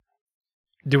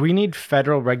Do we need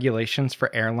federal regulations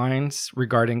for airlines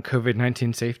regarding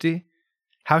COVID-19 safety?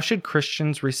 How should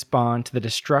Christians respond to the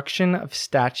destruction of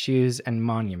statues and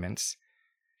monuments?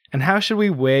 And how should we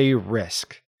weigh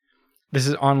risk? This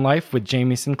is On Life with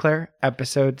Jamie Sinclair,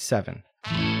 episode 7.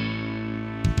 I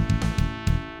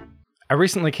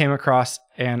recently came across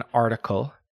an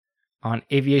article on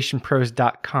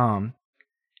aviationpros.com,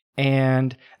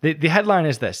 and the headline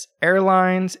is this: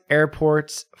 Airlines,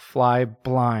 airports fly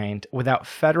blind without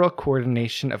federal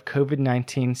coordination of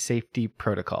COVID-19 safety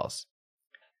protocols.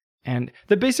 And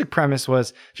the basic premise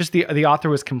was just the author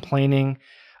was complaining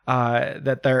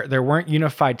that there weren't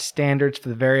unified standards for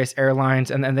the various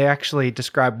airlines, and they actually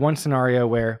described one scenario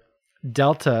where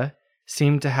Delta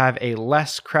seemed to have a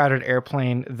less crowded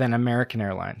airplane than American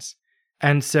Airlines.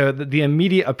 And so the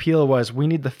immediate appeal was, we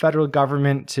need the federal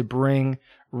government to bring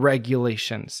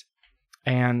regulations.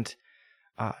 And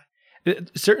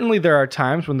certainly there are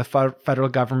times when the federal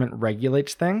government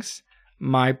regulates things.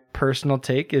 My personal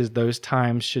take is those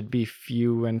times should be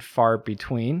few and far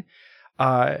between.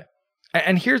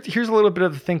 And here's a little bit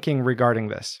of the thinking regarding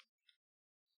this.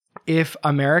 If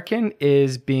American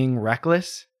is being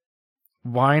reckless,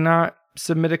 why not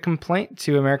submit a complaint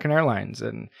to American Airlines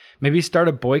and maybe start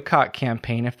a boycott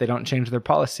campaign if they don't change their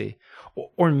policy?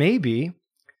 Or maybe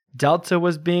Delta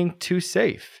was being too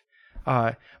safe.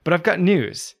 But I've got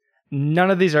news. None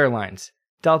of these airlines,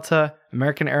 Delta,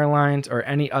 American Airlines, or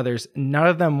any others, none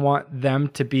of them want them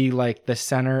to be like the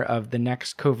center of the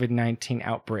next COVID-19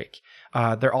 outbreak.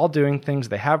 They're all doing things.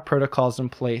 They have protocols in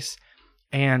place.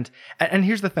 And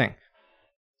here's the thing.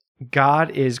 God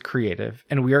is creative,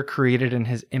 and we are created in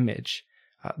his image.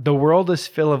 The world is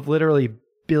full of literally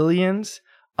billions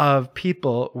of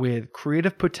people with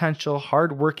creative potential,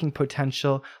 hardworking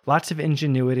potential, lots of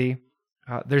ingenuity.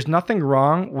 There's nothing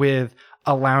wrong with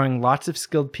allowing lots of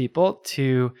skilled people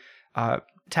to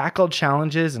tackle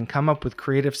challenges and come up with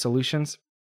creative solutions.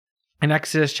 In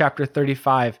Exodus chapter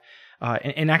 35,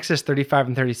 in Exodus 35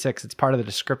 and 36, it's part of the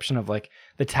description of like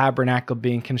the tabernacle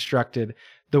being constructed.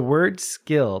 The word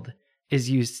skilled is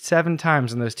used 7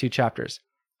 times in those 2 chapters.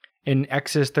 In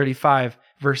Exodus 35,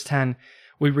 verse 10,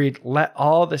 we read, "Let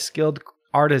all the skilled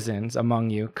artisans among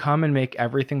you come and make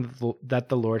everything that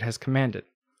the Lord has commanded."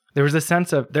 There was a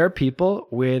sense of there are people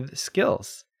with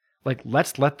skills. Like,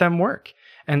 let's let them work.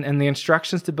 And the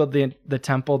instructions to build the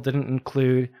temple didn't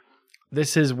include,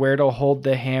 this is where to hold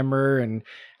the hammer and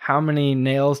how many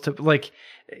nails to, like,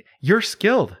 you're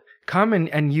skilled. Come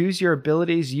and use your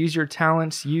abilities, use your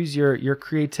talents, use your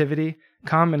creativity.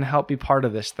 Come and help be part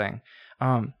of this thing.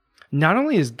 Not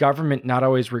only is government not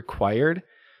always required,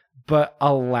 but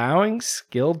allowing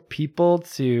skilled people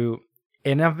to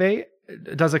innovate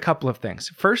does a couple of things.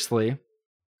 Firstly,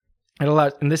 it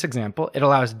allows, in this example, it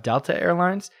allows Delta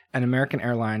Airlines and American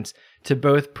Airlines to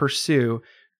both pursue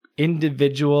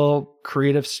individual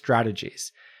creative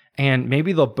strategies. And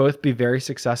maybe they'll both be very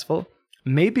successful.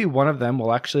 Maybe one of them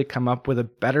will actually come up with a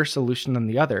better solution than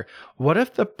the other. What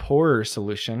if the poorer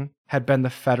solution had been the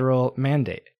federal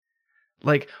mandate?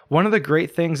 Like, one of the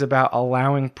great things about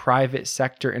allowing private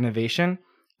sector innovation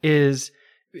is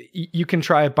you can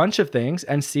try a bunch of things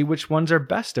and see which ones are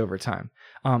best over time.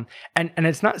 And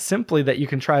it's not simply that you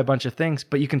can try a bunch of things,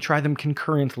 but you can try them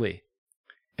concurrently.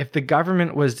 If the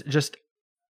government was just,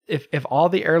 if all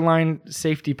the airline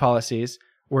safety policies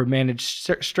were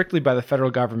managed strictly by the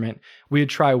federal government, we would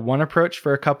try one approach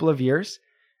for a couple of years.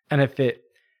 And if it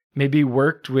maybe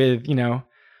worked with,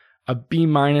 a B-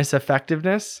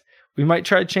 effectiveness, we might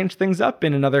try to change things up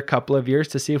in another couple of years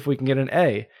to see if we can get an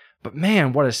A. But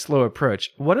man, what a slow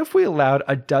approach. What if we allowed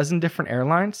a dozen different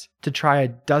airlines to try a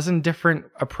dozen different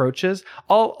approaches,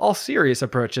 all serious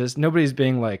approaches? Nobody's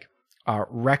being like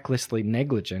recklessly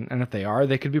negligent. And if they are,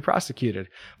 they could be prosecuted.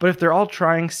 But if they're all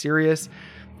trying serious,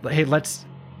 hey, let's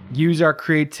use our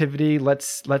creativity.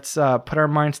 Let's put our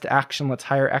minds to action. Let's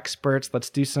hire experts. Let's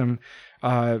do some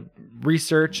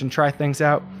research and try things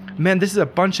out. Man, this is a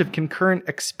bunch of concurrent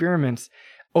experiments.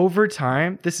 Over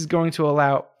time, this is going to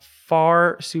allow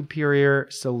far superior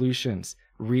solutions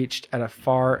reached at a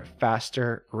far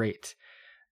faster rate.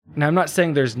 Now, I'm not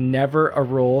saying there's never a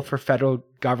role for federal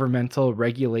governmental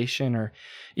regulation or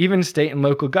even state and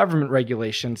local government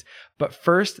regulations, but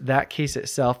first, that case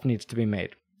itself needs to be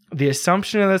made. The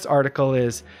assumption in this article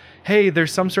is, hey,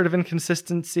 there's some sort of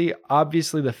inconsistency.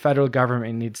 Obviously, the federal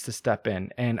government needs to step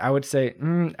in. And I would say,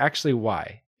 actually,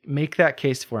 why? Make that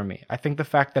case for me. I think the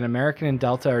fact that American and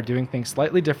Delta are doing things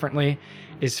slightly differently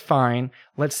is fine.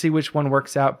 Let's see which one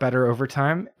works out better over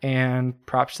time, and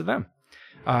props to them.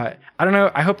 I don't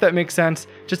know. I hope that makes sense.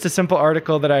 Just a simple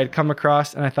article that I had come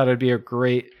across, and I thought it'd be a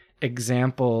great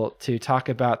example to talk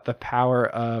about the power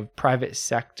of private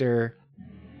sector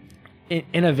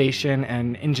innovation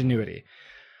and ingenuity.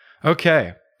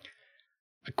 Okay.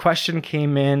 A question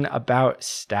came in about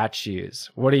statues.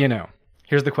 What do you know?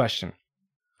 Here's the question.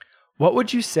 What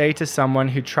would you say to someone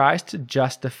who tries to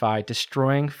justify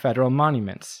destroying federal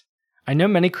monuments? I know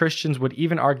many Christians would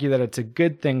even argue that it's a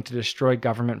good thing to destroy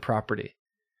government property.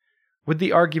 With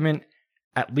the argument,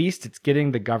 at least it's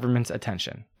getting the government's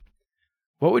attention.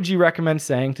 What would you recommend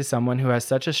saying to someone who has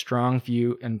such a strong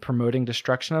view in promoting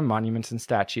destruction of monuments and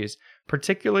statues,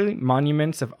 particularly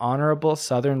monuments of honorable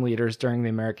Southern leaders during the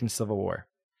American Civil War?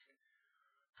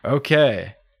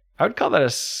 Okay, I would call that a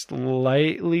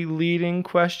slightly leading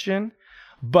question,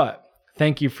 but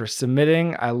thank you for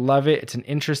submitting. I love it. It's an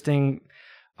interesting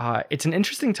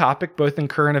topic, both in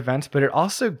current events, but it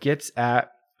also gets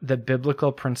at the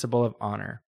biblical principle of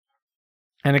honor.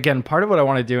 And again, part of what I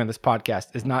want to do in this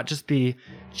podcast is not just be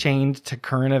chained to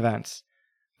current events.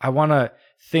 I want to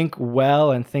think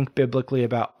well and think biblically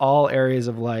about all areas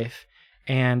of life.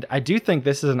 And I do think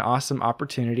this is an awesome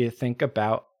opportunity to think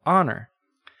about honor.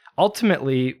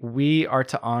 Ultimately, we are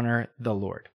to honor the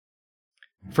Lord.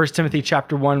 1 Timothy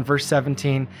chapter 1, verse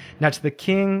 17. Now to the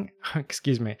king,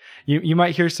 you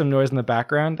might hear some noise in the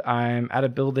background. I'm at a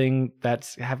building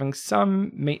that's having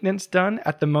some maintenance done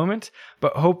at the moment,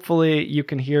 but hopefully you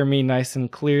can hear me nice and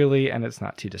clearly and it's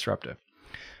not too disruptive.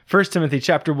 1 Timothy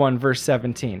chapter 1, verse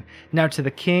 17. Now to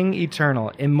the King eternal,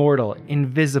 immortal,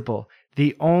 invisible,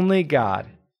 the only God,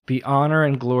 be honor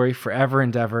and glory forever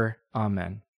and ever.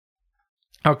 Amen.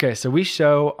 Okay, so we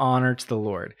show honor to the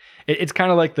Lord. It's kind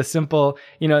of like the simple,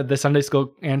 the Sunday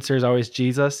school answer is always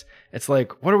Jesus. It's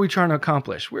like, what are we trying to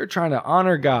accomplish? We're trying to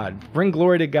honor God, bring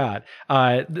glory to God.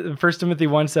 1 Timothy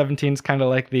 1:17 is kind of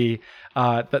like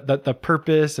the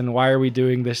purpose and why are we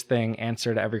doing this thing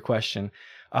answer to every question.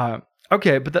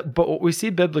 Okay, but what we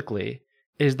see biblically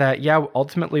is that,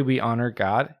 ultimately we honor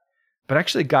God, but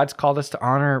actually God's called us to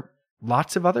honor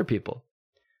lots of other people.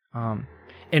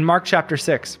 In Mark chapter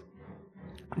 6,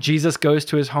 Jesus goes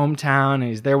to his hometown and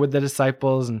he's there with the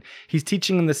disciples and he's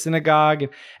teaching in the synagogue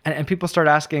and people start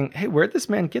asking, hey, where'd this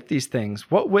man get these things?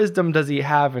 What wisdom does he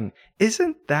have? And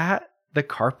isn't that the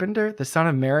carpenter, the son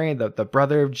of Mary, the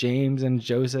brother of James and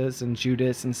Joseph and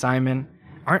Judas and Simon?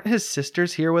 Aren't his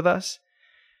sisters here with us?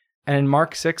 And in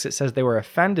Mark 6, it says they were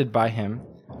offended by him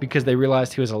because they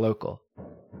realized he was a local.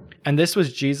 And this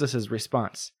was Jesus'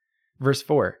 response. Verse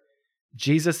 4,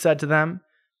 Jesus said to them,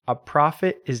 a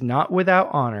prophet is not without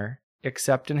honor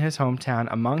except in his hometown,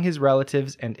 among his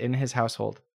relatives, and in his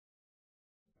household.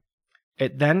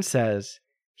 It then says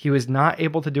he was not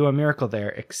able to do a miracle there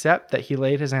except that he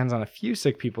laid his hands on a few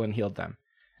sick people and healed them.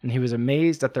 And he was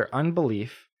amazed at their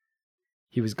unbelief.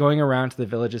 He was going around to the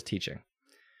villages teaching.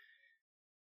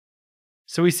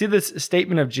 So we see this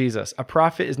statement of Jesus, a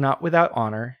prophet is not without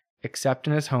honor except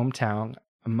in his hometown,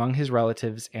 among his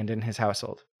relatives, and in his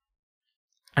household.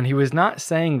 And he was not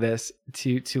saying this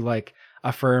to like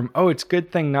affirm, oh, it's a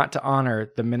good thing not to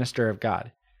honor the minister of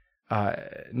God.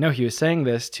 No, he was saying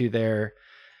this to their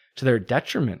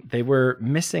detriment. They were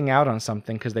missing out on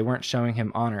something because they weren't showing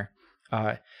him honor.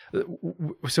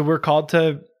 So we're called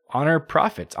to honor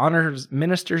prophets, honor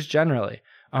ministers generally.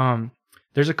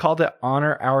 There's a call to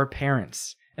honor our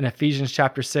parents. In Ephesians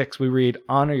chapter 6, we read,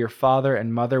 honor your father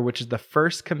and mother, which is the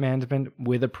first commandment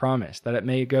with a promise, that it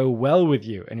may go well with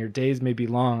you and your days may be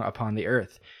long upon the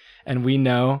earth. And we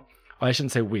know, well, I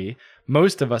shouldn't say we,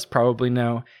 most of us probably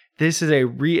know, this is a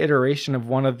reiteration of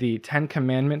one of the 10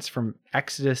 commandments from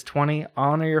Exodus 20,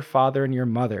 honor your father and your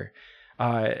mother.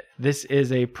 This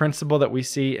is a principle that we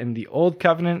see in the Old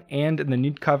Covenant and in the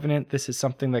New Covenant. This is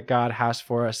something that God has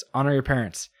for us. Honor your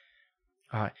parents.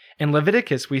 In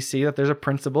Leviticus, we see that there's a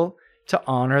principle to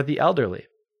honor the elderly.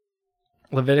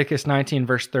 Leviticus 19,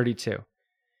 verse 32.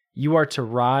 You are to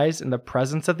rise in the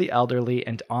presence of the elderly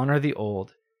and honor the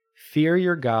old. Fear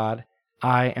your God.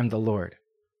 I am the Lord.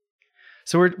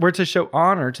 So we're to show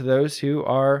honor to those who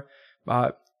are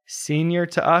senior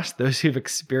to us, those who've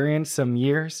experienced some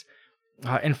years.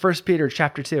 In 1 Peter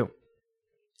chapter 2,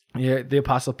 the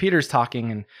Apostle Peter's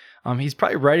talking, and he's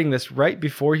probably writing this right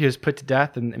before he was put to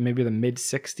death in maybe the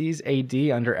mid-60s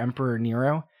AD under Emperor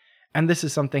Nero. And this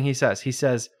is something he says. He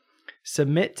says,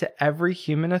 submit to every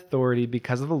human authority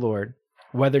because of the Lord,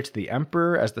 whether to the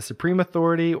emperor as the supreme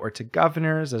authority or to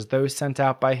governors as those sent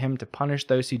out by him to punish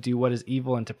those who do what is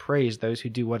evil and to praise those who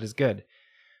do what is good.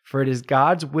 For it is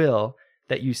God's will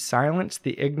that you silence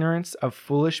the ignorance of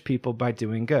foolish people by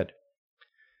doing good.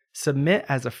 Submit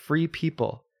as a free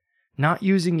people, not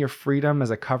using your freedom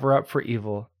as a cover-up for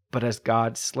evil, but as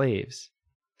God's slaves.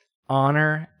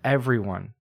 Honor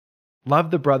everyone.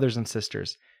 Love the brothers and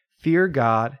sisters. Fear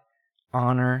God.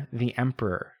 Honor the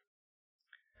emperor.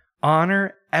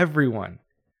 Honor everyone.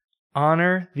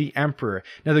 Honor the emperor.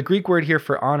 Now, the Greek word here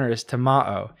for honor is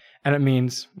timao, and it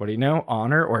means, what do you know?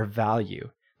 Honor or value.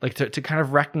 Like to kind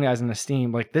of recognize and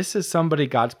esteem, like this is somebody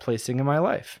God's placing in my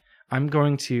life. I'm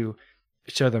going to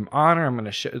show them honor. I'm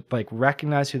going to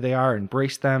recognize who they are,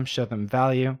 embrace them, show them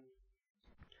value.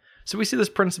 So we see this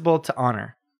principle to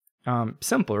honor.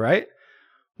 Simple, right?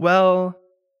 Well,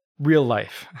 real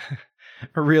life.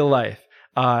 Real life.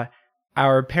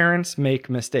 Our parents make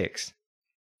mistakes.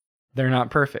 They're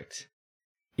not perfect.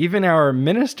 Even our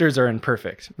ministers are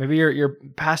imperfect. Maybe your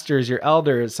pastors, your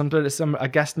elders, a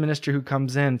guest minister who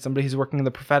comes in, somebody who's working in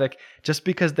the prophetic, just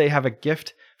because they have a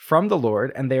gift from the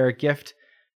Lord and they are a gift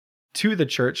to the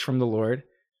church from the Lord,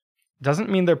 doesn't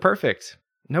mean they're perfect.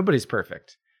 Nobody's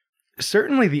perfect.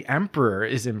 Certainly the emperor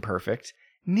is imperfect.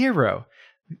 Nero.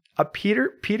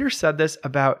 Peter said this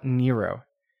about Nero.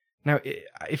 Now,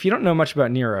 if you don't know much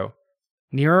about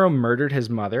Nero murdered his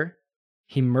mother.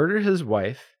 He murdered his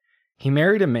wife. He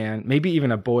married a man, maybe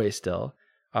even a boy still,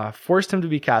 forced him to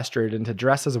be castrated and to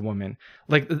dress as a woman.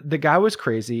 Like the guy was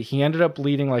crazy. He ended up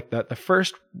leading like the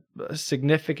first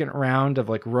significant round of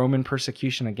like Roman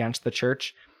persecution against the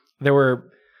church. There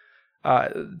were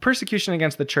persecution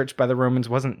against the church by the Romans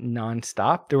wasn't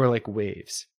nonstop. There were like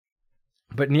waves.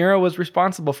 But Nero was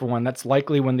responsible for one. That's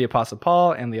likely when the Apostle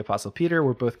Paul and the Apostle Peter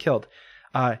were both killed.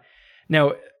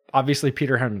 Now, obviously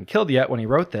Peter hadn't been killed yet when he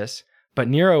wrote this, but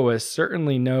Nero was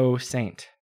certainly no saint.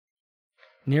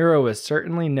 Nero was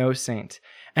certainly no saint.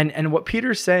 And what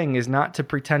Peter's saying is not to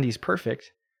pretend he's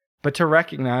perfect, but to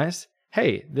recognize,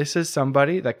 hey, this is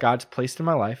somebody that God's placed in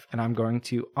my life, and I'm going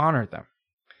to honor them.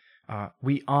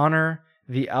 We honor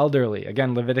the elderly.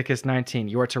 Again, Leviticus 19,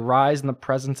 you are to rise in the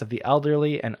presence of the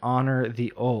elderly and honor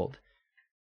the old.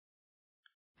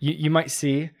 You might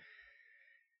see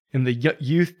in the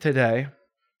youth today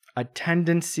a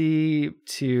tendency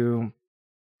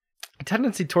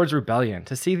towards rebellion,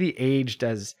 to see the aged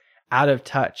as out of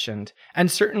touch. And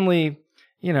certainly,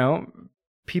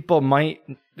 people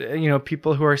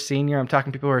who are senior, I'm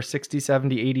talking people who are 60,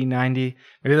 70, 80, 90,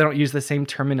 maybe they don't use the same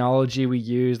terminology we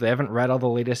use. They haven't read all the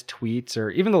latest tweets or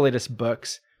even the latest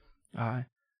books.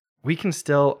 We can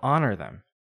still honor them.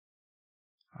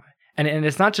 And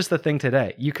it's not just the thing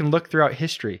today. You can look throughout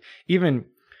history. Even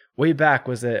way back,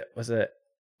 was it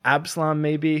Absalom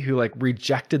maybe, who like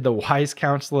rejected the wise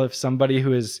counsel of somebody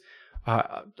who is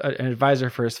an advisor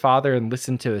for his father and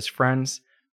listened to his friends.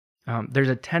 There's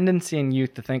a tendency in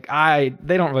youth to think,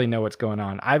 they don't really know what's going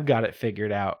on. I've got it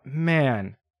figured out.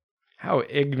 Man, how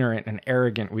ignorant and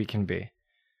arrogant we can be.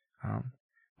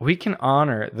 We can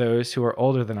honor those who are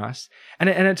older than us. And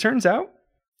it turns out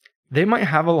they might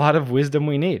have a lot of wisdom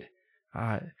we need.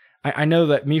 I know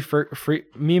that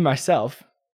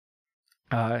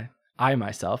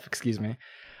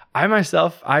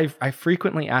I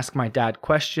frequently ask my dad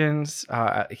questions.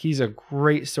 He's a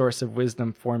great source of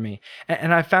wisdom for me.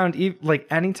 And I found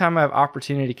anytime I have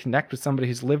opportunity to connect with somebody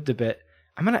who's lived a bit,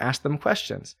 I'm going to ask them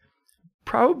questions.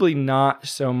 Probably not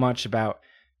so much about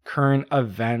current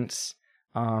events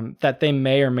that they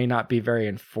may or may not be very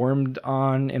informed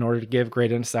on in order to give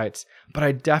great insights, but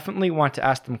I definitely want to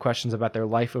ask them questions about their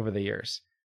life over the years.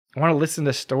 I want to listen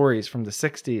to stories from the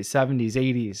 60s, 70s,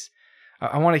 80s.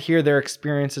 I want to hear their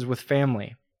experiences with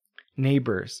family,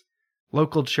 neighbors,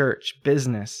 local church,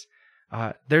 business.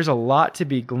 There's a lot to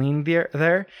be gleaned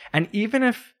there. And even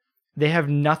if they have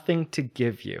nothing to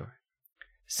give you,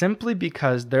 simply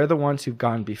because they're the ones who've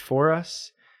gone before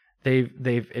us,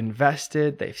 they've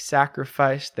invested, they've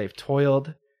sacrificed, they've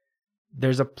toiled,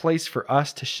 there's a place for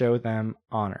us to show them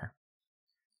honor.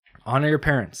 Honor your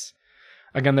parents.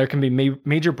 Again, there can be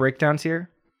major breakdowns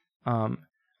here.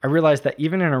 I realize that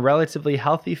even in a relatively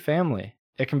healthy family,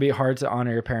 it can be hard to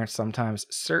honor your parents sometimes,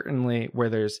 certainly where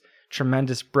there's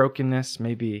tremendous brokenness,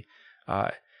 maybe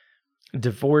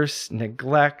divorce,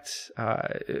 neglect,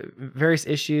 various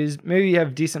issues. Maybe you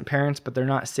have decent parents, but they're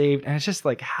not saved. And it's just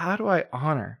like, how do I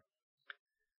honor?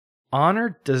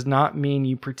 Honor does not mean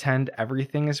you pretend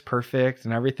everything is perfect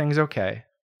and everything's okay.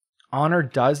 Honor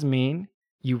does mean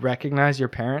you recognize your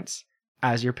parents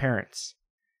as your parents,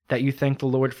 that you thank the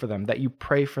Lord for them, that you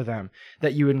pray for them,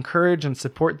 that you encourage and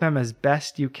support them as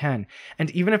best you can. And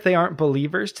even if they aren't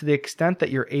believers, to the extent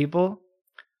that you're able,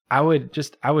 I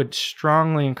would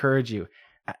strongly encourage you,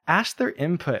 ask their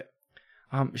input.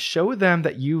 Show them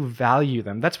that you value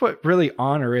them. That's what really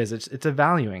honor is. It's a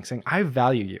valuing, saying, I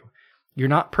value you. You're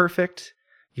not perfect.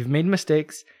 You've made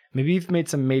mistakes. Maybe you've made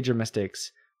some major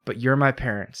mistakes, but you're my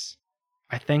parents.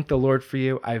 I thank the Lord for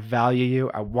you. I value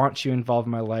you. I want you involved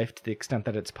in my life to the extent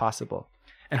that it's possible.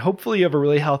 And hopefully you have a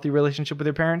really healthy relationship with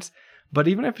your parents. But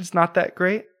even if it's not that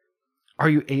great, are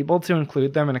you able to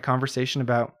include them in a conversation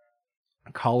about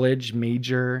college,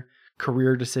 major,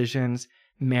 career decisions,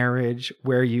 marriage,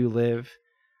 where you live?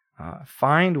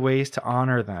 Find ways to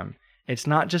honor them. It's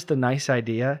not just a nice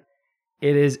idea.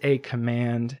 It is a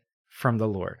command from the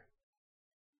Lord.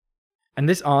 And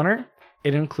this honor,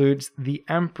 it includes the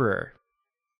emperor.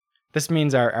 This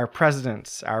means our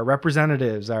presidents, our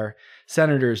representatives, our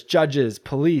senators, judges,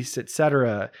 police,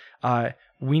 etc.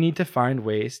 We need to find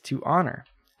ways to honor.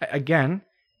 Again,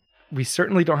 we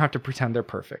certainly don't have to pretend they're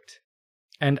perfect.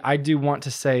 And I do want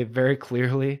to say very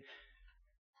clearly,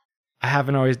 I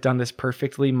haven't always done this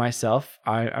perfectly myself.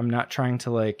 I'm not trying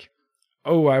to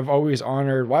I've always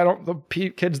honored. Why don't the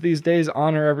kids these days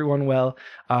honor everyone well?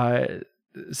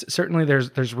 Certainly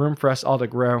there's room for us all to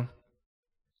grow.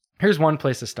 Here's one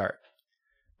place to start.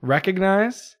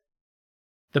 Recognize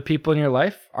the people in your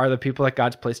life are the people that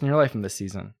God's placed in your life in this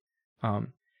season.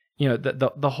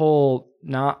 The whole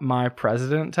not my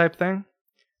president type thing,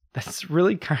 that's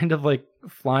really kind of like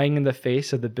flying in the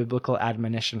face of the biblical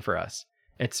admonition for us.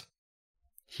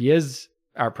 He is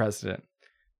our president.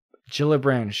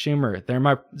 Gillibrand, Schumer, they're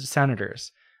my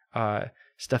senators.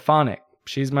 Stefanik,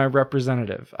 she's my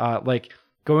representative.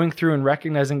 Going through and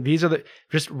recognizing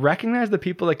just recognize the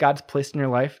people that God's placed in your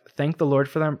life. Thank the Lord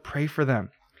for them. Pray for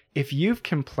them. If you've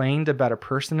complained about a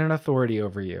person in authority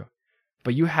over you,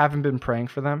 but you haven't been praying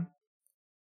for them,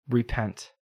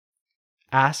 repent.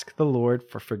 Ask the Lord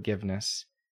for forgiveness.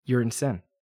 You're in sin.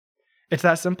 It's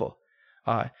that simple.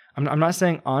 I'm not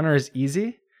saying honor is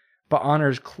easy, but honor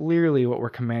is clearly what we're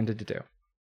commanded to do.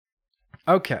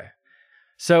 Okay.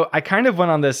 So I kind of went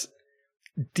on this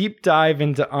deep dive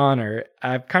into honor.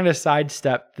 I've kind of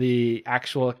sidestepped the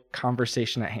actual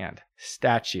conversation at hand,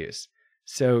 statues.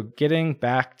 So getting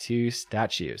back to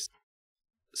statues.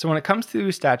 So when it comes to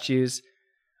statues,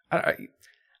 I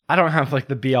don't have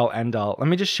the be all end all. Let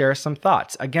me just share some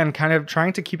thoughts. Again, kind of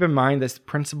trying to keep in mind this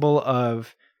principle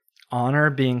of honor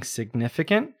being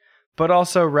significant, but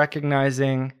also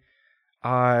recognizing,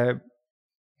 if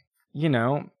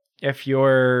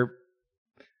your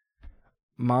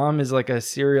mom is a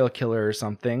serial killer or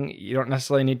something, you don't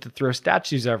necessarily need to throw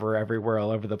statues everywhere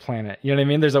all over the planet. You know what I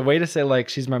mean? There's a way to say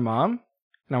she's my mom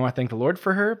and I want to thank the Lord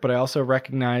for her, but I also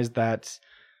recognize that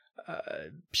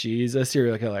she's a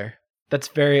serial killer. That's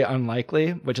very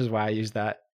unlikely, which is why I use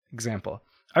that example.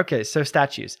 Okay, so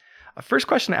statues. First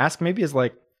question to ask maybe is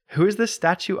who is this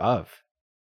statue of?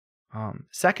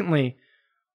 Secondly,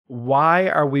 why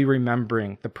are we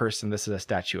remembering the person this is a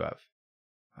statue of?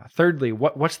 Thirdly,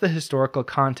 what's the historical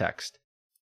context?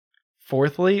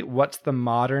 Fourthly, what's the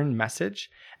modern message?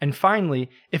 And finally,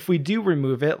 if we do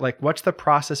remove it, what's the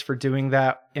process for doing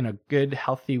that in a good,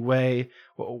 healthy way?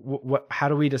 How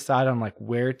do we decide on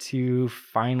where to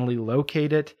finally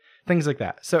locate it? Things like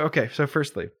that. So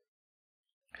firstly,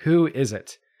 who is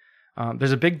it?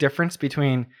 There's a big difference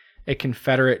between a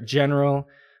Confederate general,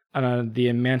 the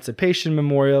Emancipation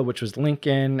Memorial, which was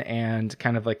Lincoln, and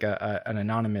kind of an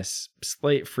anonymous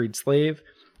freed slave,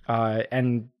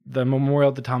 and the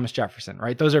memorial to Thomas Jefferson,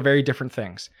 right? Those are very different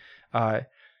things.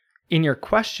 In your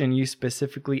question, you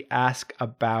specifically ask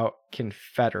about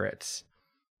Confederates.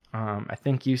 I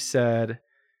think you said,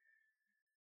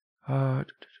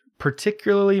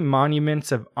 particularly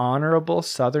monuments of honorable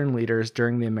Southern leaders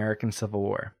during the American Civil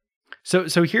War. So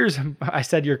I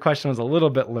said your question was a little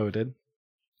bit loaded,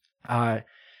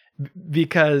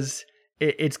 because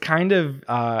it's kind of,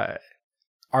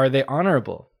 are they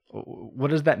honorable?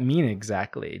 What does that mean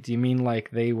exactly? Do you mean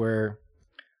they were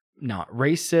not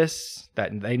racist,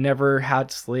 that they never had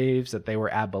slaves, that they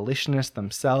were abolitionists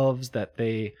themselves, that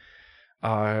they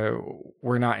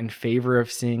were not in favor of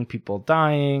seeing people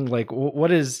dying?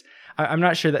 What is, I'm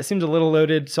not sure. That seems a little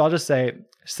loaded. So I'll just say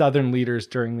Southern leaders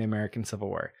during the American Civil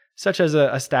War, such as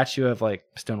a statue of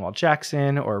Stonewall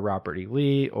Jackson or Robert E.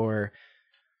 Lee or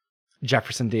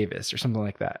Jefferson Davis or something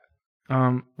like that.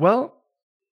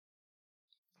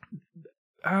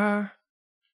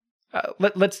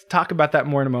 Let's talk about that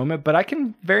more in a moment, but I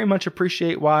can very much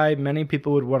appreciate why many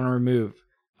people would want to remove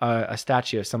a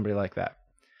statue of somebody like that.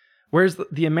 Whereas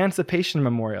the Emancipation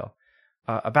Memorial,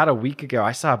 about a week ago,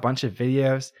 I saw a bunch of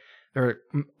videos. There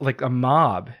were a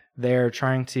mob there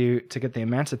trying to get the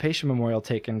Emancipation Memorial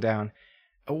taken down.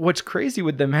 What's crazy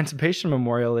with the Emancipation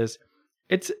Memorial is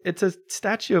it's a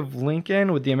statue of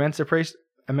Lincoln with the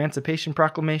Emancipation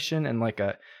Proclamation and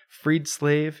a freed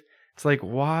slave. It's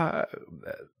why?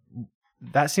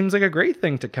 That seems like a great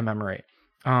thing to commemorate.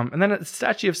 And then a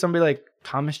statue of somebody like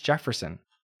Thomas Jefferson.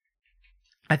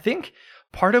 I think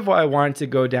part of why I wanted to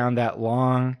go down that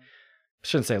long, I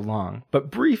shouldn't say long,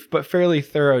 but brief, but fairly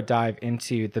thorough dive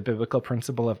into the biblical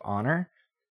principle of honor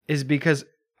is because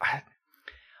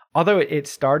although it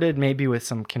started maybe with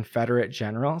some Confederate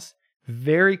generals,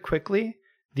 very quickly,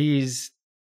 these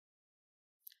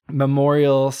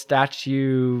memorial,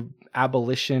 statue,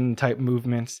 abolition type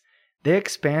movements, they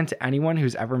expand to anyone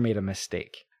who's ever made a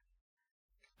mistake.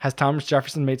 Has Thomas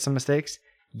Jefferson made some mistakes?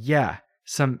 Yeah,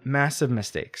 some massive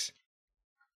mistakes.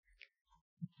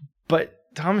 But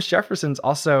Thomas Jefferson's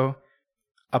also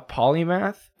a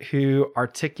polymath who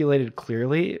articulated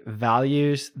clearly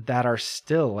values that are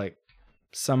still like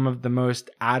some of the most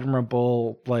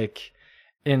admirable, like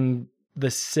in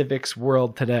the civics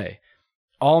world today.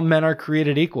 All men are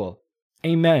created equal.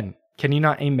 Amen. Can you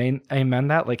not amen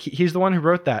that? Like he's the one who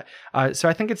wrote that. So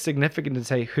I think it's significant to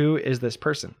say, who is this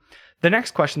person? The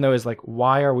next question though is like,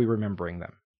 why are we remembering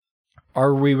them?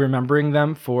 Are we remembering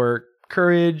them for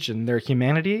courage and their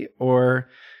humanity, or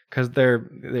because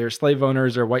they're slave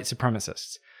owners or white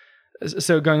supremacists?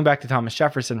 So going back to Thomas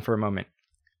Jefferson for a moment,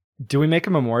 do we make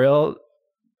a memorial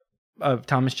of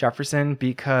Thomas Jefferson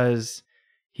because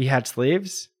he had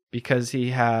slaves, because he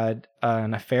had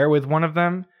an affair with one of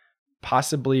them,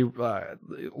 possibly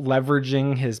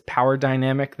leveraging his power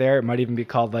dynamic there? It might even be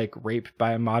called like rape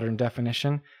by a modern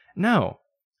definition. No,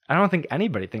 I don't think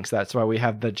anybody thinks that's why we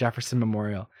have the Jefferson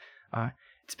Memorial.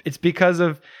 It's because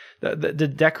of the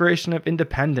Declaration of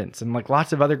Independence and like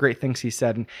lots of other great things he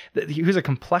said. And he was a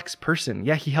complex person.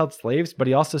 Yeah, he held slaves, but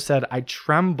he also said, I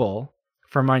tremble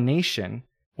for my nation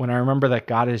when I remember that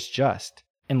God is just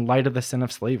in light of the sin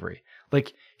of slavery.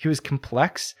 Like he was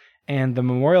complex, and the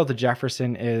memorial to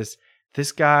Jefferson is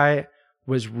this guy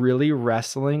was really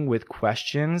wrestling with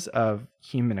questions of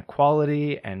human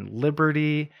equality and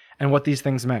liberty and what these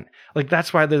things meant. Like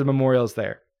that's why the memorial's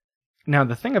there. Now,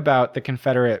 the thing about the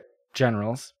Confederate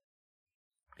generals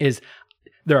is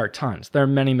there are tons. There are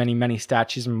many, many, many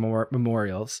statues and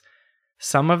memorials.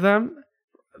 Some of them,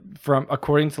 from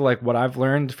according to like what I've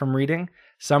learned from reading,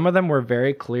 some of them were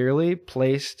very clearly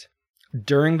placed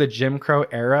during the Jim Crow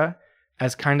era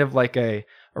as kind of like a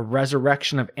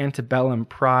resurrection of antebellum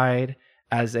pride,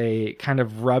 as a kind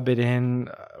of rub it in,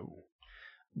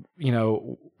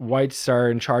 whites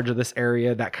are in charge of this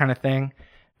area, that kind of thing.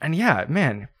 And yeah,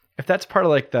 man, if that's part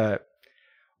of like the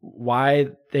why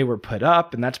they were put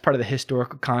up, and that's part of the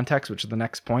historical context, which is the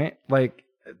next point, like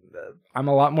I'm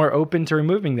a lot more open to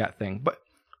removing that thing.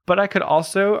 But I could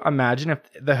also imagine if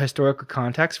the historical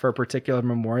context for a particular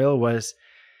memorial was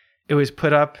it was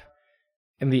put up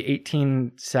in the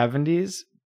 1870s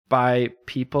by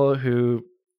people who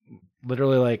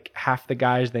literally like half the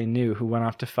guys they knew who went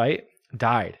off to fight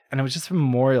died. And it was just a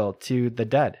memorial to the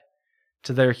dead,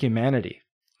 to their humanity,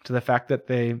 to the fact that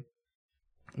they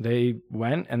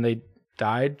went and they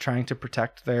died trying to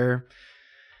protect their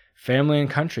family and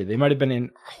country. They might have been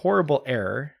in horrible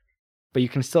error, but you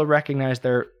can still recognize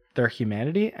their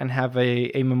humanity and have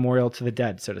a memorial to the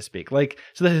dead, so to speak. Like,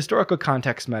 so the historical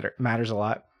context matters a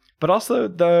lot, but also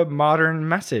the modern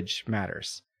message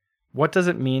matters. What does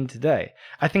it mean today?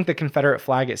 I think the Confederate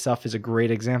flag itself is a great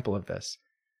example of this.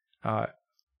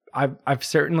 I've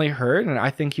certainly heard, and I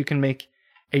think you can make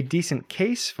a decent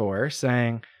case for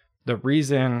saying the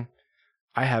reason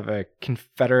I have a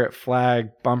Confederate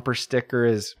flag bumper sticker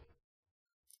is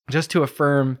just to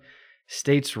affirm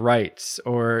states' rights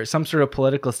or some sort of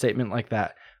political statement like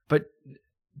that. But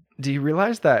do you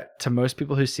realize that to most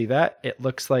people who see that, it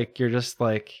looks like you're just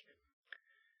like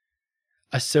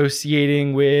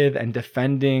associating with and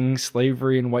defending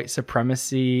slavery and white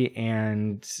supremacy,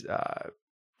 and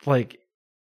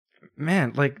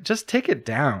just take it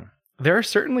down. There are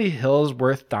certainly hills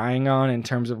worth dying on in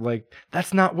terms of like,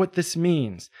 that's not what this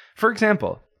means. For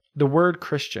example, the word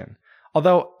Christian,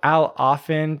 although I'll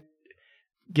often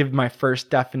give my first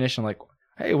definition, like,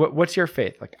 hey, what's your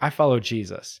faith? Like, I follow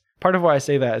Jesus. Part of why I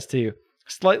say that is to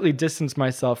slightly distance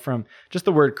myself from just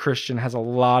the word Christian has a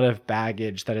lot of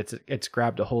baggage that it's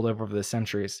grabbed a hold of over the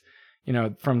centuries,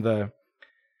 from the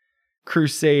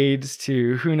Crusades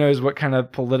to who knows what kind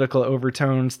of political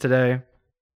overtones today.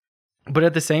 But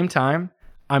at the same time,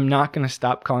 I'm not going to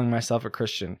stop calling myself a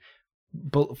Christian.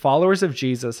 Followers of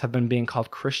Jesus have been being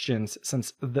called Christians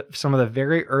since some of the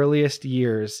very earliest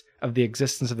years of the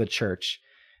existence of the church.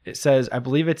 It says, I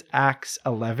believe it's Acts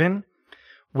 11,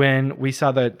 when we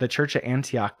saw the church at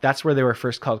Antioch, that's where they were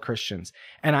first called Christians.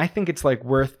 And I think it's like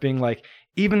worth being like,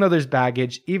 even though there's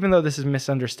baggage, even though this is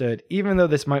misunderstood, even though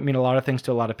this might mean a lot of things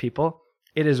to a lot of people,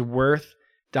 it is worth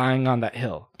dying on that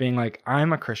hill, being like,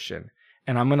 I'm a Christian,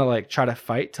 and I'm going to like try to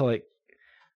fight to like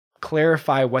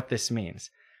clarify what this means.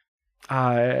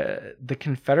 The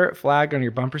Confederate flag on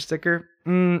your bumper sticker?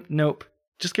 Nope.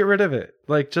 Just get rid of it.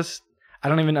 I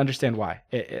don't even understand why.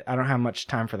 I don't have much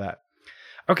time for that.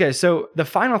 Okay, so the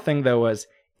final thing though was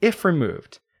if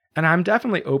removed, and I'm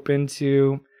definitely open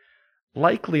to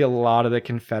likely a lot of the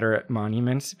Confederate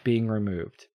monuments being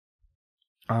removed.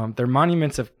 They're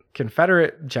monuments of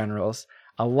Confederate generals.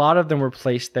 A lot of them were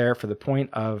placed there for the point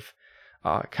of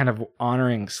kind of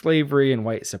honoring slavery and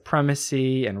white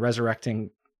supremacy and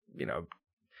resurrecting,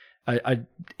 a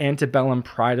antebellum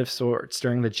pride of sorts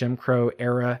during the Jim Crow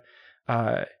era.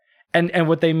 And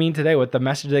what they mean today, what the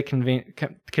message they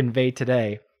convey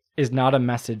today is not a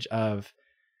message of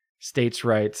states'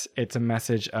 rights. It's a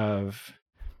message of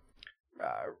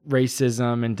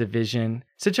racism and division.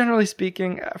 So generally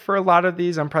speaking, for a lot of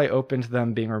these, I'm probably open to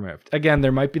them being removed. Again,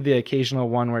 there might be the occasional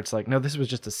one where it's like, no, this was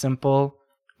just a simple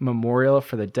memorial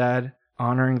for the dead,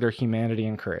 honoring their humanity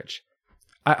and courage.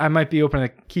 I might be open to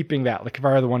keeping that, like if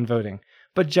I were the one voting.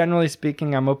 But generally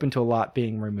speaking, I'm open to a lot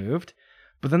being removed.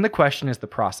 But then the question is the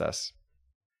process.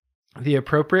 The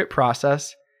appropriate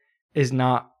process is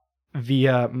not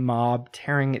via mob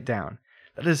tearing it down.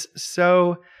 That is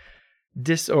so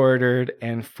disordered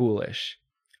and foolish.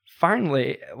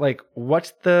 Finally,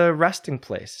 what's the resting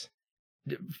place?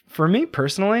 For me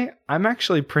personally, I'm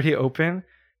actually pretty open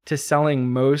to selling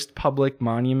most public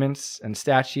monuments and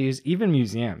statues, even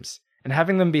museums, and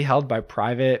having them be held by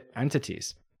private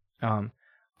entities.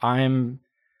 I'm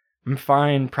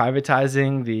fine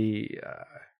privatizing the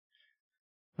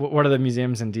what are the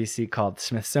museums in DC called?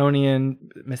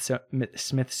 Smithsonian.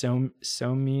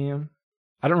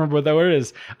 I don't remember what that word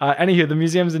is. Anywho, the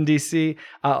museums in DC,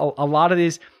 a lot of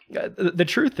these, the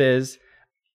truth is,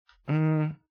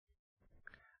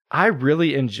 I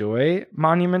really enjoy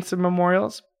monuments and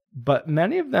memorials, but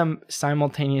many of them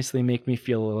simultaneously make me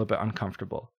feel a little bit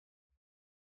uncomfortable.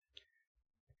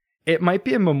 It might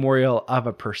be a memorial of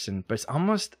a person, but it's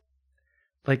almost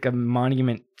like a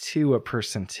monument to a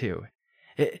person too.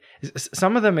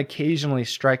 Some of them occasionally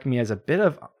strike me as a bit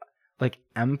of like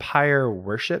empire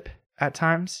worship at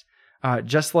times.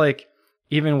 Just like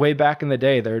even way back in the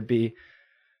day, there'd be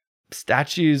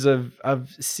statues of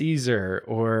Caesar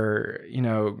or,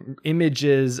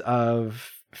 images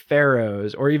of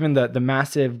pharaohs, or even the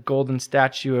massive golden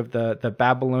statue of the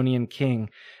Babylonian king,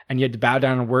 and you had to bow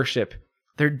down and worship.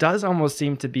 There does almost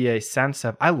seem to be a sense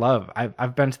of,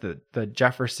 I've been to the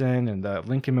Jefferson and the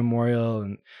Lincoln Memorial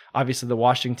and obviously the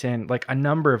Washington, like a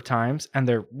number of times, and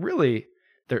they're really,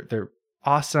 they're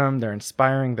awesome, they're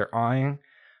inspiring, they're awing,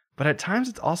 but at times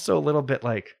it's also a little bit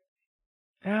like,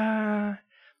 I'm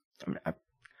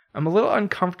a little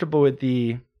uncomfortable with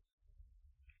the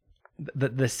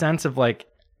sense of like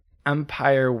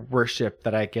empire worship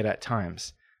that I get at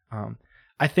times.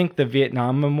 I think the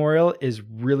Vietnam Memorial is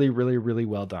really, really, really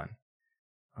well done.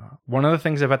 One of the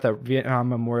things about the Vietnam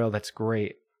Memorial that's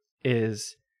great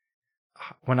is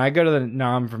when I go to the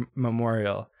Nam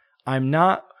Memorial, I'm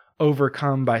not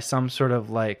overcome by some sort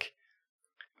of like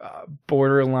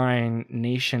borderline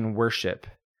nation worship.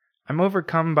 I'm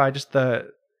overcome by just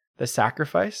the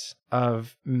sacrifice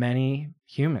of many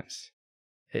humans.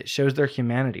 It shows their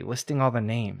humanity, listing all the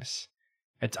names.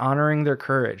 It's honoring their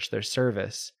courage, their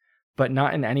service, but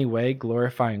not in any way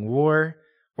glorifying war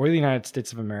or the United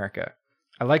States of America.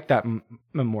 I like that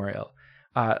memorial.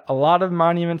 A lot of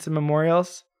monuments and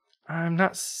memorials, I'm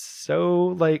not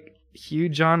so like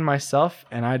huge on myself,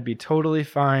 and I'd be totally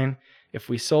fine if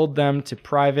we sold them to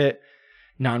private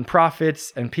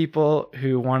nonprofits and people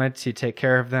who wanted to take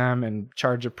care of them and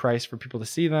charge a price for people to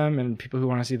see them, and people who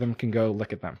want to see them can go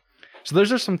look at them. So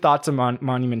those are some thoughts on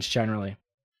monuments generally.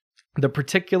 The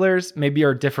particulars maybe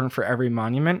are different for every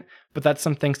monument, but that's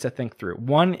some things to think through.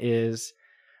 One is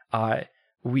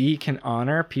we can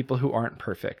honor people who aren't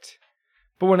perfect.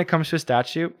 But when it comes to a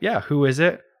statue, who is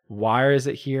it? Why is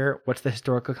it here? What's the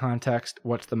historical context?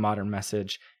 What's the modern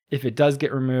message? If it does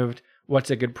get removed,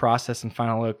 what's a good process and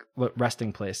final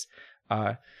resting place?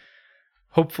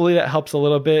 Hopefully that helps a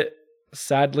little bit.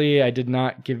 Sadly, I did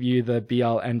not give you the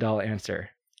be-all, end-all answer.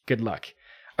 Good luck.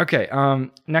 Okay,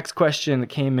 next question that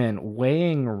came in,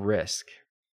 weighing risk.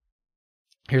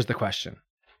 Here's the question.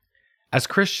 As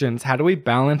Christians, how do we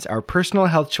balance our personal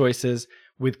health choices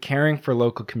with caring for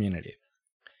local community?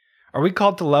 Are we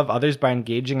called to love others by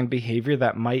engaging in behavior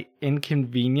that might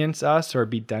inconvenience us or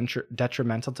be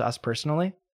detrimental to us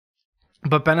personally,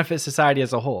 but benefit society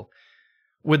as a whole?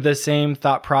 Would the same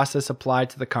thought process apply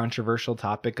to the controversial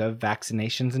topic of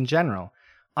vaccinations in general,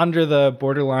 under the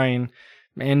borderline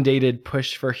mandated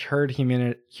push for herd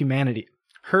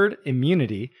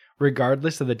immunity,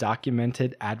 regardless of the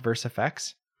documented adverse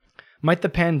effects? Might the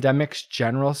pandemic's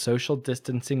general social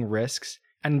distancing risks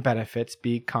and benefits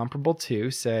be comparable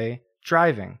to, say,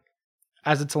 driving,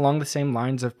 as it's along the same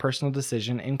lines of personal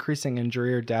decision, increasing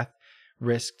injury or death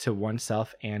risk to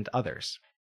oneself and others?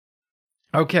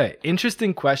 Okay,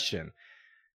 interesting question.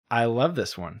 I love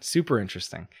this one. Super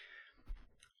interesting.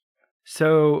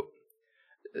 So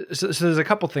there's a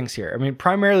couple things here. I mean,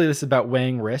 primarily this is about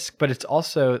weighing risk, but it's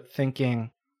also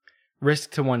thinking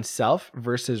risk to oneself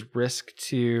versus risk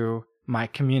to my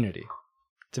community.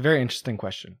 It's a very interesting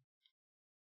question.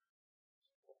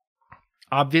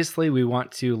 Obviously, we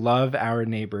want to love our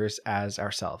neighbors as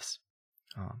ourselves.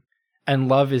 And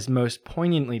love is most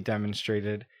poignantly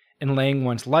demonstrated in laying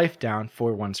one's life down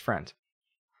for one's friend.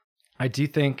 I do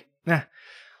think,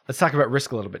 let's talk about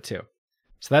risk a little bit too.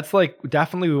 So that's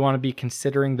definitely we want to be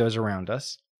considering those around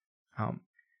us.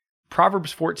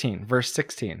 Proverbs 14, verse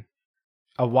 16.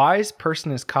 A wise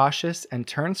person is cautious and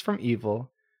turns from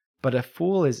evil, but a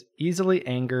fool is easily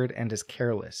angered and is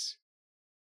careless.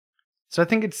 So I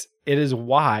think it is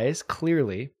wise,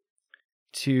 clearly,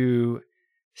 to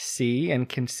see and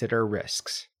consider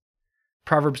risks.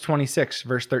 Proverbs 26,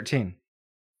 verse 13.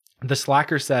 The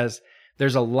slacker says,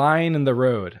 there's a line in the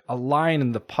road, a line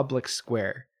in the public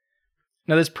square.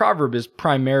 Now, this proverb is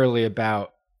primarily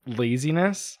about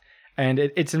laziness, and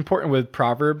it's important with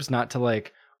proverbs not to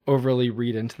overly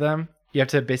read into them. You have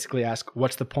to basically ask,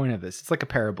 what's the point of this? It's like a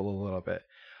parable a little bit.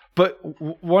 But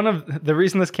one of the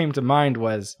reason this came to mind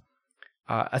was,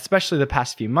 especially the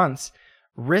past few months,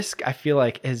 risk, I feel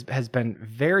like, has been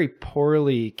very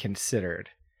poorly considered.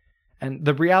 And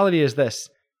the reality is this: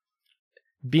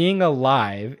 being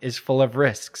alive is full of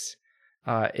risks.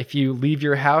 If you leave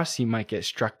your house, you might get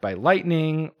struck by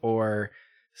lightning or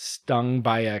stung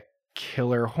by a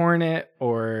killer hornet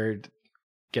or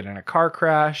get in a car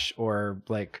crash or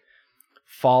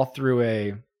fall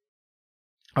through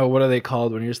what are they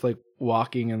called when you're just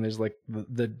walking and there's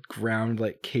the ground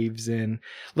caves in.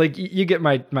 You get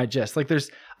my gist. There's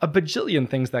a bajillion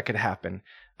things that could happen.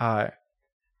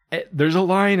 There's a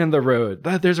line in the road.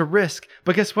 There's a risk.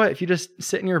 But guess what? If you just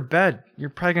sit in your bed, you're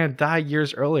probably going to die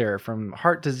years earlier from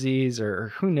heart disease or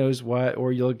who knows what,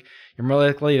 or you're more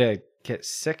likely to get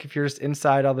sick if you're just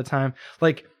inside all the time.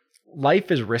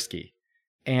 Life is risky,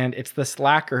 and it's the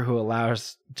slacker who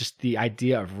allows just the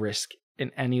idea of risk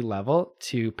in any level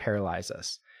to paralyze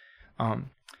us.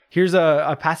 Here's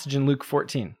a passage in Luke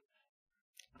 14.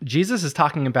 Jesus is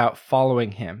talking about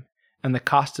following him and the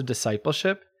cost of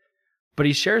discipleship, but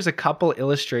he shares a couple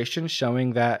illustrations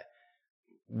showing that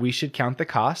we should count the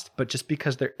cost, but just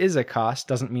because there is a cost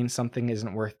doesn't mean something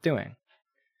isn't worth doing.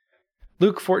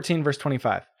 Luke 14, verse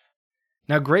 25.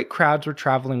 Now great crowds were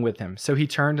traveling with him, so he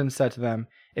turned and said to them,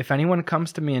 if anyone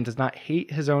comes to me and does not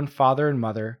hate his own father and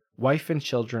mother, wife and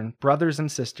children, brothers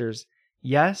and sisters,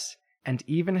 yes, and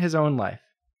even his own life,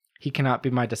 he cannot be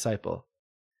my disciple.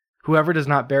 Whoever does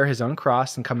not bear his own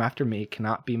cross and come after me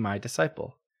cannot be my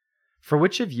disciple. For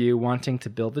which of you, wanting to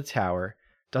build a tower,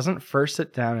 doesn't first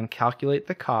sit down and calculate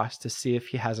the cost to see if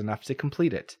he has enough to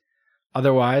complete it?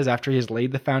 Otherwise, after he has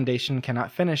laid the foundation and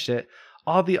cannot finish it,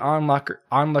 all the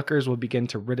onlookers will begin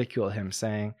to ridicule him,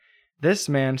 saying, this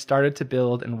man started to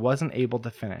build and wasn't able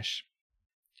to finish.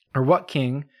 Or what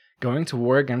king, going to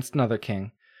war against another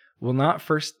king, will not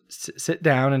first sit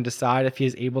down and decide if he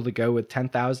is able to go with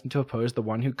 10,000 to oppose the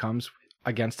one who comes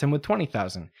against him with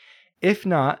 20,000? If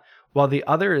not, while the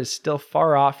other is still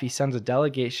far off, he sends a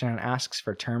delegation and asks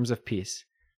for terms of peace.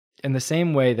 In the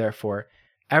same way, therefore,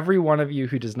 every one of you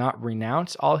who does not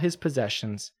renounce all his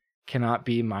possessions cannot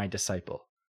be my disciple.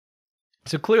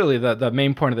 So clearly the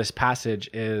main point of this passage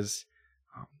is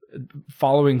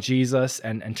following Jesus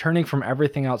and turning from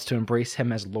everything else to embrace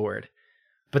him as Lord.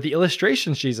 But the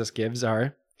illustrations Jesus gives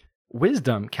are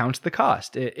wisdom counts the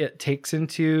cost. It takes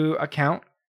into account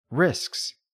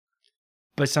risks.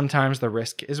 But sometimes the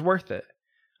risk is worth it.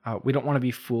 We don't want to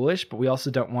be foolish, but we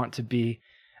also don't want to be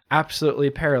absolutely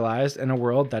paralyzed in a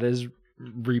world that is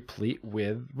replete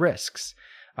with risks.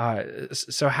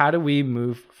 So how do we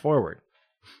move forward?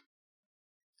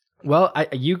 Well,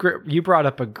 you brought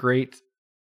up a great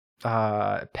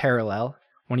parallel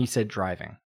when you said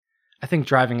driving. I think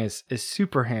driving is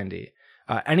super handy.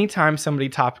 Anytime somebody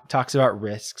talks about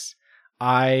risks,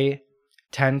 I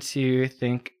tend to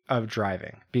think of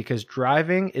driving, because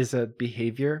driving is a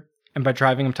behavior, and by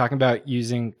driving I'm talking about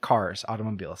using cars,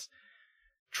 automobiles.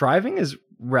 Driving is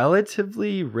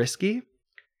relatively risky,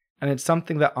 and it's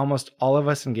something that almost all of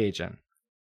us engage in.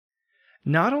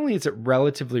 Not only is it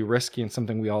relatively risky and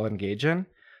something we all engage in,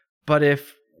 but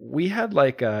if we had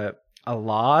a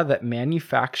law that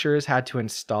manufacturers had to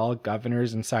install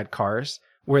governors inside cars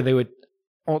where they would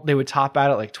they would top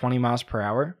out at like 20 miles per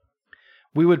hour.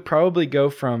 We would probably go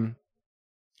from,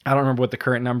 I don't remember what the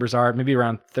current numbers are, maybe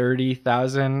around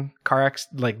 30,000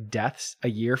 deaths a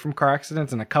year from car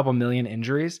accidents and a couple million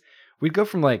injuries. We'd go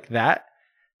from like that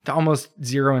to almost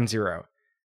 0 and 0.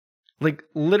 Like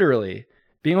literally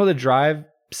being able to drive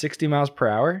 60 miles per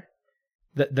hour,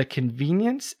 the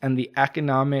convenience and the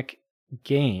economic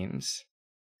gains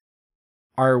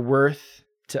are worth,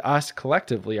 to us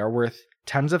collectively, are worth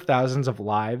tens of thousands of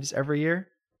lives every year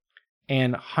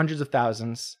and hundreds of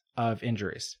thousands of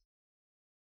injuries.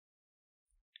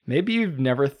 Maybe you've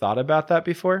never thought about that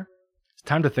before. It's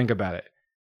time to think about it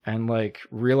and like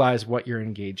realize what you're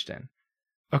engaged in.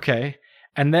 Okay.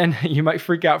 And then you might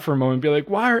freak out for a moment and be like,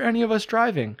 why are any of us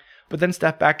driving? But then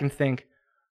step back and think,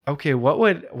 okay, what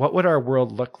would our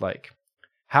world look like?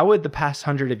 How would the past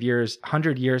 100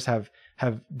 years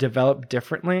have developed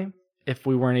differently if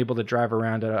we weren't able to drive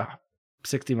around at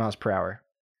 60 miles per hour?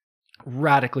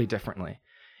 Radically differently.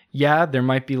 Yeah, there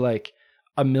might be like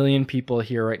 1 million people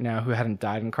here right now who hadn't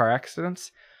died in car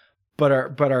accidents, but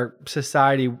our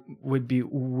society would be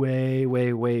way,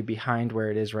 way, way behind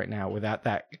where it is right now without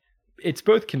that. It's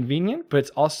both convenient, but it's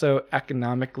also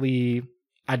economically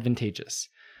advantageous.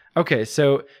 Okay,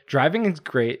 so driving is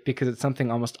great because it's something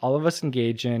almost all of us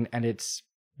engage in, and it's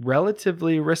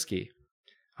relatively risky.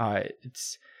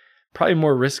 It's probably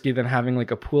more risky than having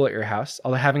like a pool at your house,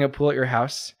 although having a pool at your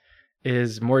house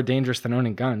is more dangerous than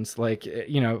owning guns. Like,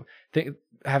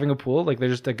 having a pool, like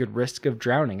there's just a good risk of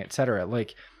drowning, etc.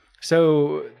 Like,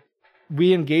 so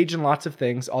we engage in lots of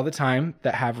things all the time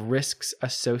that have risks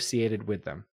associated with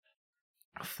them.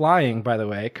 Flying, by the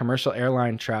way, commercial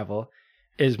airline travel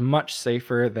is much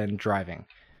safer than driving.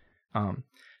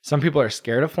 Some people are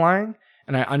scared of flying,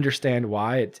 and I understand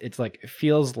why. It's like, it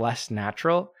feels less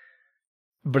natural,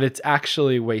 but it's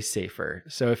actually way safer.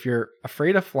 So if you're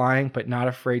afraid of flying, but not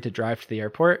afraid to drive to the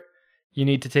airport, you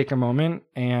need to take a moment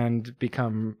and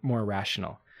become more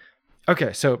rational.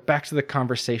 Okay, so back to the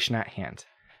conversation at hand.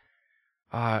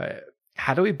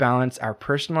 How do we balance our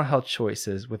personal health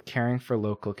choices with caring for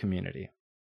local community?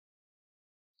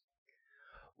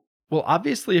 Well,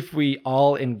 obviously, if we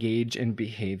all engage in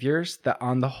behaviors that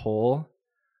on the whole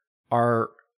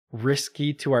are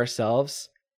risky to ourselves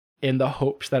in the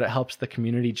hopes that it helps the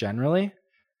community generally,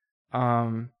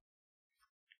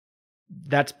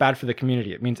 that's bad for the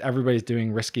community. It means everybody's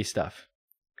doing risky stuff.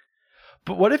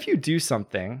 But what if you do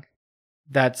something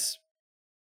that's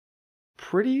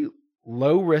pretty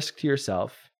low risk to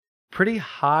yourself, pretty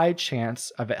high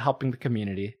chance of it helping the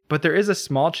community, but there is a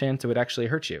small chance it would actually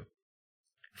hurt you?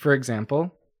 For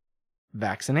example,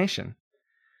 vaccination.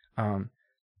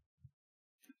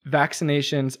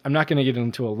 Vaccinations, I'm not going to get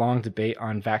into a long debate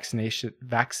on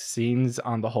vaccines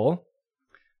on the whole,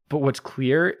 but what's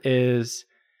clear is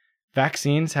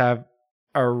vaccines have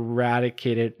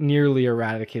nearly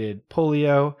eradicated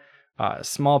polio,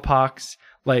 smallpox,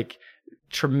 like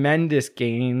tremendous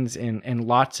gains in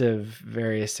lots of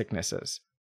various sicknesses.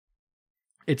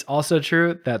 It's also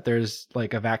true that there's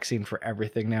like a vaccine for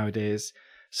everything nowadays.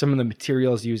 Some of the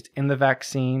materials used in the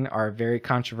vaccine are very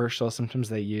controversial. Sometimes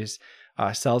they use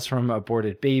cells from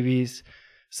aborted babies.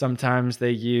 Sometimes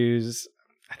they use,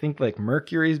 I think like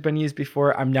mercury has been used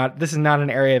before. This is not an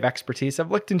area of expertise.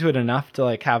 I've looked into it enough to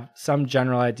like have some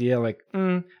general idea, like,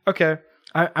 okay,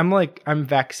 I'm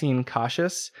vaccine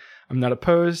cautious. I'm not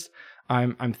opposed.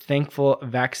 I'm thankful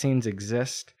vaccines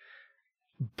exist,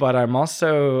 but I'm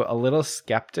also a little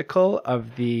skeptical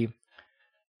of the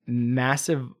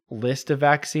massive list of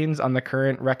vaccines on the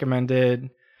current recommended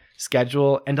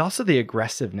schedule, and also the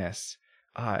aggressiveness.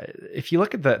 If you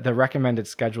look at the recommended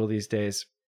schedule these days,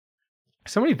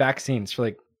 so many vaccines for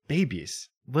like babies,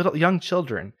 little young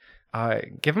children.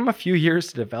 Give them a few years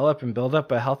to develop and build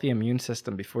up a healthy immune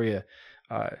system before you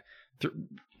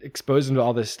expose them to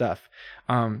all this stuff.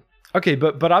 Okay,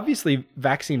 but obviously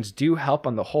vaccines do help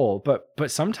on the whole,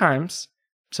 but sometimes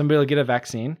somebody will get a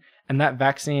vaccine, and that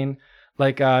vaccine,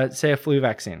 like say a flu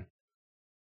vaccine,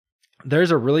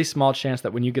 there's a really small chance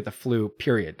that when you get the flu,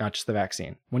 period, not just the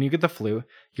vaccine, when you get the flu,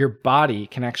 your body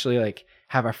can actually like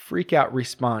have a freak out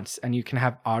response, and you can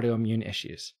have autoimmune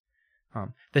issues.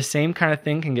 The same kind of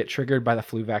thing can get triggered by the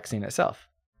flu vaccine itself.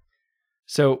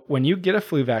 So when you get a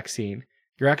flu vaccine,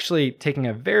 you're actually taking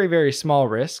a very, very small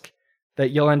risk that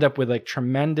you'll end up with like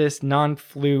tremendous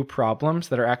non-flu problems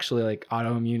that are actually like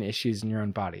autoimmune issues in your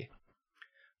own body.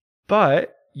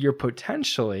 But you're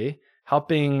potentially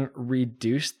helping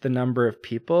reduce the number of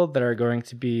people that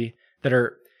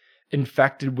are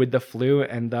infected with the flu,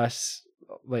 and thus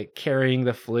like carrying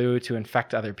the flu to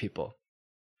infect other people.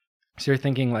 So you're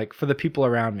thinking like, for the people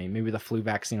around me, maybe the flu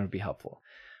vaccine would be helpful.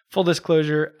 Full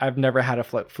disclosure, I've never had a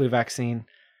flu vaccine.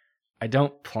 I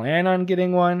don't plan on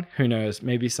getting one. Who knows?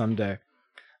 Maybe someday.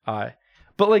 But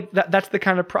like that's the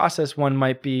kind of process one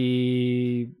might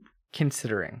be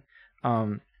considering.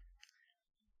 I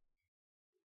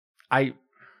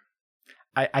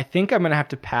think I'm going to have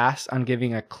to pass on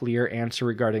giving a clear answer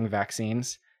regarding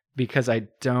vaccines because I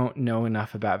don't know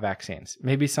enough about vaccines.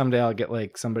 Maybe someday I'll get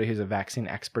like somebody who's a vaccine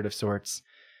expert of sorts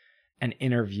and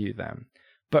interview them.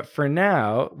 But for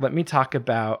now, let me talk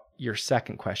about your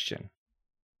second question.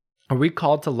 Are we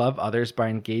called to love others by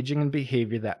engaging in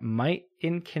behavior that might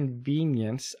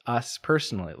inconvenience us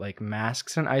personally, like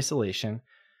masks and isolation,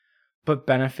 but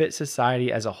benefit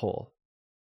society as a whole?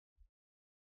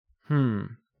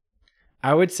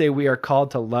 I would say we are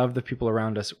called to love the people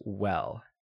around us well.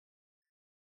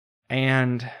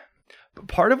 And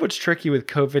part of what's tricky with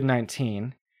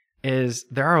COVID-19 is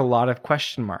there are a lot of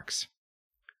question marks.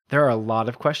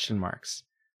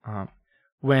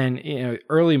 When,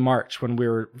 early March, when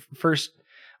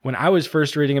I was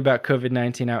first reading about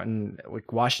COVID-19 out in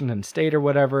like Washington State or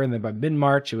whatever, and then by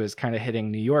mid-March, it was kind of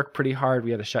hitting New York pretty hard.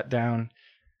 We had to shut down,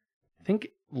 I think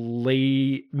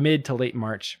mid to late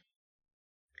March.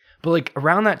 But like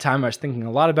around that time, I was thinking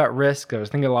a lot about risk. I was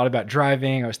thinking a lot about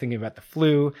driving. I was thinking about the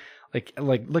flu, like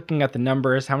looking at the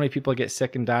numbers, how many people get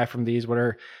sick and die from these, what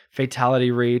are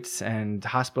fatality rates and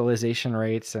hospitalization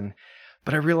rates.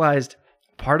 But I realized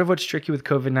part of what's tricky with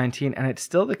COVID-19, and it's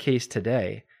still the case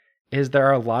today, is there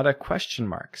are a lot of question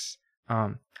marks.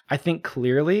 I think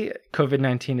clearly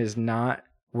COVID-19 is not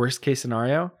worst case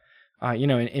scenario.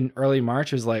 In early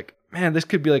March, it was like, man, this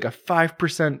could be like a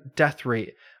 5% death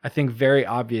rate. I think very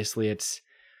obviously it's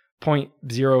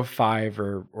 0.05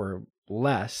 or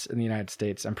less in the United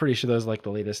States. I'm pretty sure those are like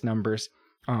the latest numbers.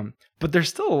 But there's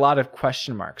still a lot of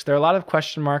question marks. There are a lot of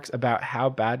question marks about how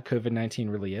bad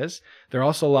COVID-19 really is. There are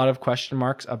also a lot of question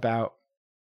marks about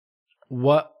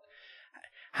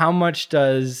how much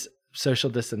does social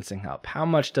distancing help? How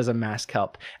much does a mask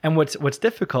help? And what's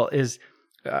difficult is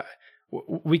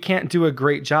we can't do a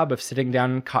great job of sitting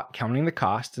down and counting the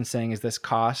cost and saying, is this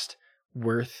cost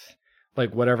worth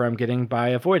like whatever I'm getting by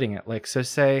avoiding it? Like, so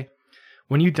say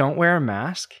when you don't wear a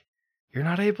mask, you're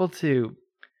not able to,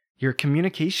 your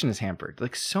communication is hampered.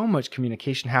 Like so much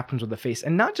communication happens with the face,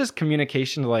 and not just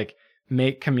communication to like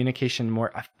make communication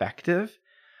more effective,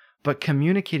 but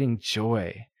communicating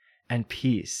joy and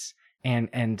peace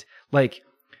and like,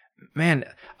 man,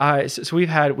 so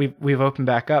we've opened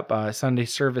back up Sunday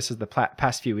services the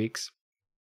past few weeks,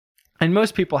 and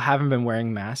most people haven't been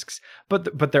wearing masks,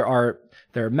 but there are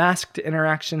masked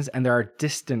interactions and there are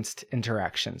distanced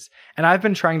interactions, and I've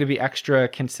been trying to be extra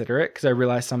considerate because I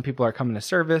realize some people are coming to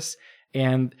service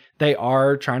and they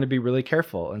are trying to be really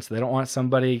careful, and so they don't want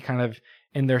somebody kind of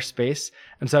in their space,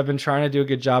 and so I've been trying to do a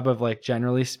good job of like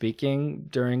generally speaking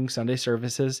during Sunday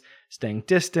services, staying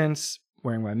distance,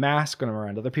 wearing my mask when I'm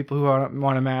around other people who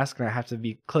want a mask and I have to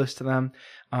be close to them.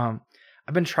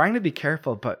 I've been trying to be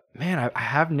careful, but man, I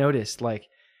have noticed like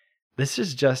this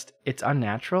is just, it's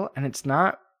unnatural, and it's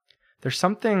not, there's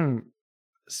something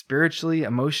spiritually,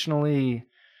 emotionally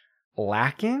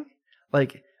lacking.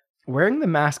 Like wearing the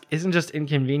mask isn't just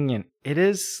inconvenient. It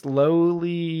is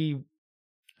slowly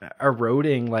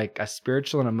eroding like a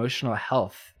spiritual and emotional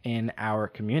health in our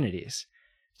communities.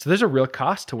 So there's a real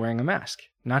cost to wearing a mask,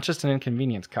 not just an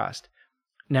inconvenience cost.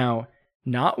 Now,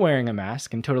 not wearing a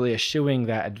mask and totally eschewing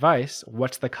that advice,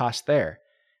 what's the cost there?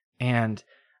 And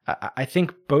I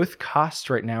think both costs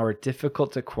right now are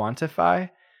difficult to quantify.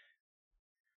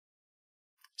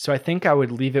 So I think I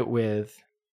would leave it with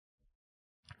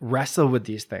wrestle with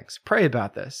these things. Pray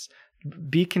about this.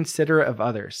 Be considerate of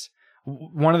others.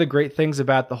 One of the great things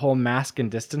about the whole mask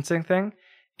and distancing thing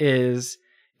is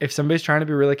if somebody's trying to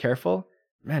be really careful,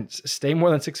 man, stay more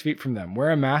than 6 feet from them.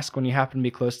 Wear a mask when you happen to be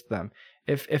close to them.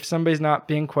 If somebody's not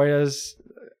being quite as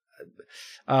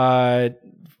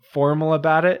formal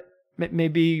about it,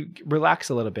 maybe relax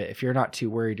a little bit if you're not too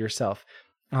worried yourself.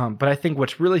 But I think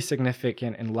what's really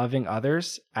significant in loving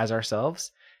others as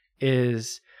ourselves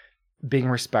is being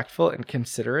respectful and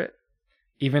considerate,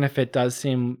 even if it does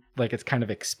seem like it's kind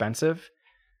of expensive.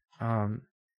 And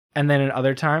then in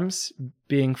other times,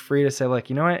 being free to say like,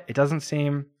 you know what, it doesn't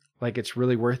seem like it's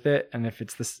really worth it. And if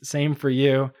it's the same for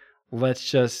you, let's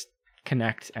just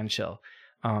connect and chill.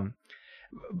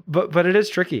 But it is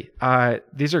tricky.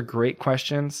 These are great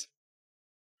questions.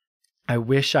 I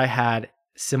wish I had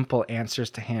simple answers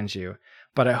to hand you,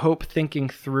 but I hope thinking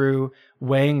through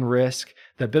weighing risk,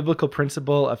 the biblical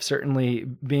principle of certainly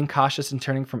being cautious and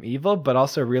turning from evil, but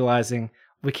also realizing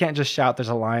we can't just shout there's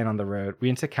a lion on the road. We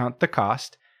need to count the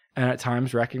cost and at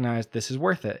times recognize this is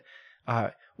worth it.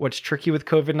 What's tricky with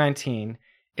COVID-19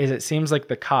 is it seems like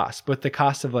the cost, both the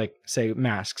cost of like, say,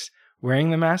 masks,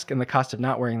 wearing the mask and the cost of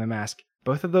not wearing the mask,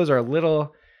 both of those are a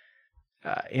little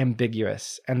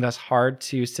ambiguous and thus hard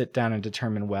to sit down and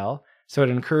determine well. So I'd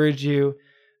encourage you,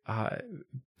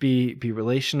 be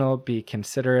relational, be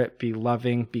considerate, be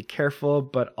loving, be careful,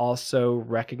 but also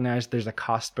recognize there's a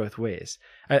cost both ways.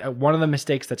 One of the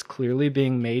mistakes that's clearly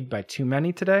being made by too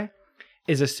many today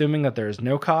is assuming that there is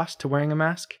no cost to wearing a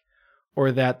mask,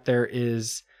 or that there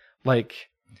is like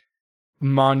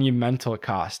monumental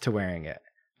cost to wearing it.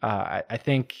 I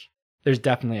think there's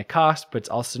definitely a cost, but it's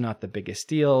also not the biggest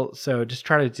deal. So just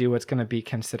try to do what's going to be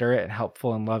considerate and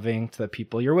helpful and loving to the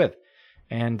people you're with.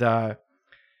 And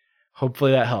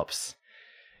hopefully that helps.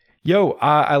 Yo,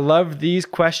 I love these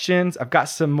questions. I've got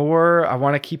some more. I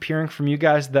want to keep hearing from you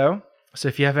guys though. So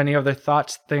if you have any other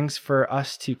thoughts, things for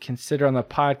us to consider on the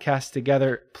podcast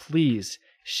together, please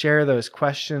share those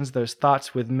questions, those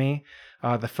thoughts with me.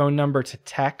 The phone number to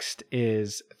text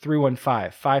is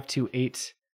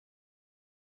 315-528.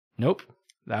 Nope.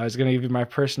 I was going to give you my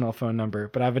personal phone number,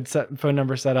 but I have a phone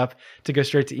number set up to go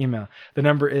straight to email. The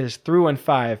number is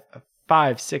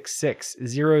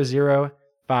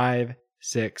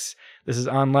 315-566-0056. This is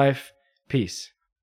On Life. Peace.